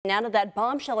Now to that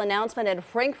bombshell announcement in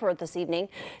Frankfort this evening,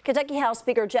 Kentucky House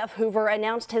Speaker Jeff Hoover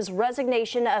announced his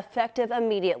resignation effective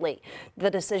immediately. The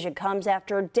decision comes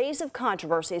after days of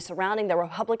controversy surrounding the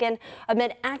Republican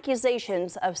amid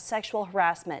accusations of sexual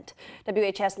harassment.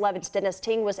 WHS 11's Dennis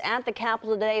Ting was at the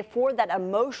Capitol today for that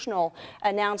emotional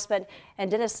announcement. And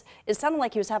Dennis, it sounded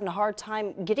like he was having a hard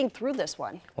time getting through this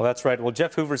one. Well, that's right. Well,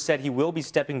 Jeff Hoover said he will be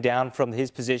stepping down from his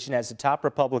position as the top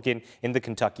Republican in the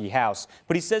Kentucky House.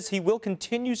 But he says he will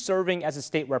continue serving as a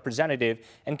state representative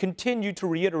and continue to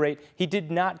reiterate he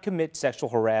did not commit sexual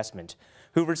harassment.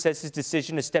 Hoover says his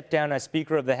decision to step down as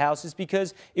Speaker of the House is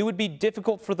because it would be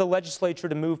difficult for the legislature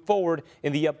to move forward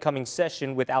in the upcoming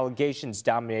session with allegations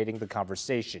dominating the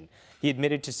conversation. He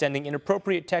admitted to sending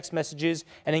inappropriate text messages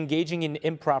and engaging in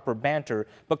improper banter,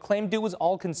 but claimed it was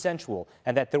all consensual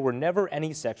and that there were never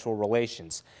any sexual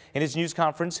relations. In his news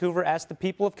conference, Hoover asked the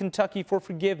people of Kentucky for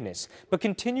forgiveness, but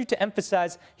continued to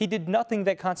emphasize he did nothing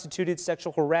that constituted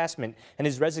sexual harassment, and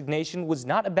his resignation was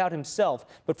not about himself,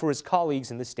 but for his colleagues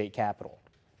in the state capitol.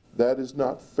 That is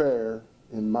not fair,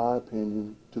 in my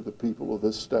opinion, to the people of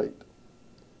this state.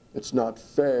 It's not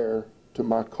fair to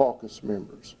my caucus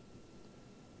members.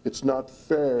 It's not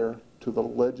fair to the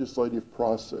legislative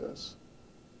process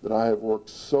that I have worked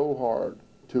so hard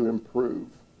to improve.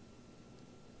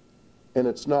 And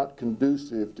it's not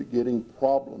conducive to getting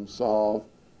problems solved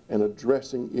and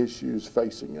addressing issues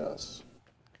facing us.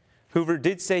 Hoover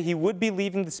did say he would be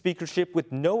leaving the speakership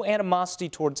with no animosity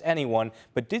towards anyone,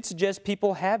 but did suggest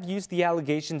people have used the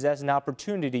allegations as an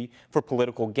opportunity for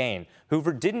political gain.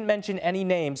 Hoover didn't mention any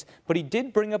names, but he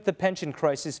did bring up the pension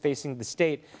crisis facing the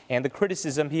state and the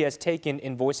criticism he has taken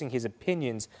in voicing his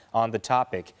opinions on the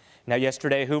topic. Now,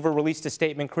 yesterday, Hoover released a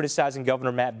statement criticizing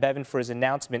Governor Matt Bevin for his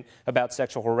announcement about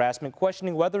sexual harassment,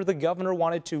 questioning whether the governor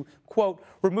wanted to, quote,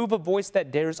 remove a voice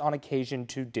that dares on occasion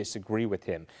to disagree with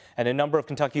him. And a number of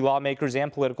Kentucky lawmakers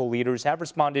and political leaders have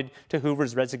responded to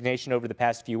Hoover's resignation over the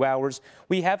past few hours.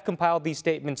 We have compiled these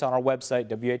statements on our website,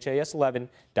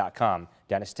 WHAS11.com.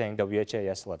 Dennis Ting,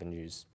 WHAS 11 News.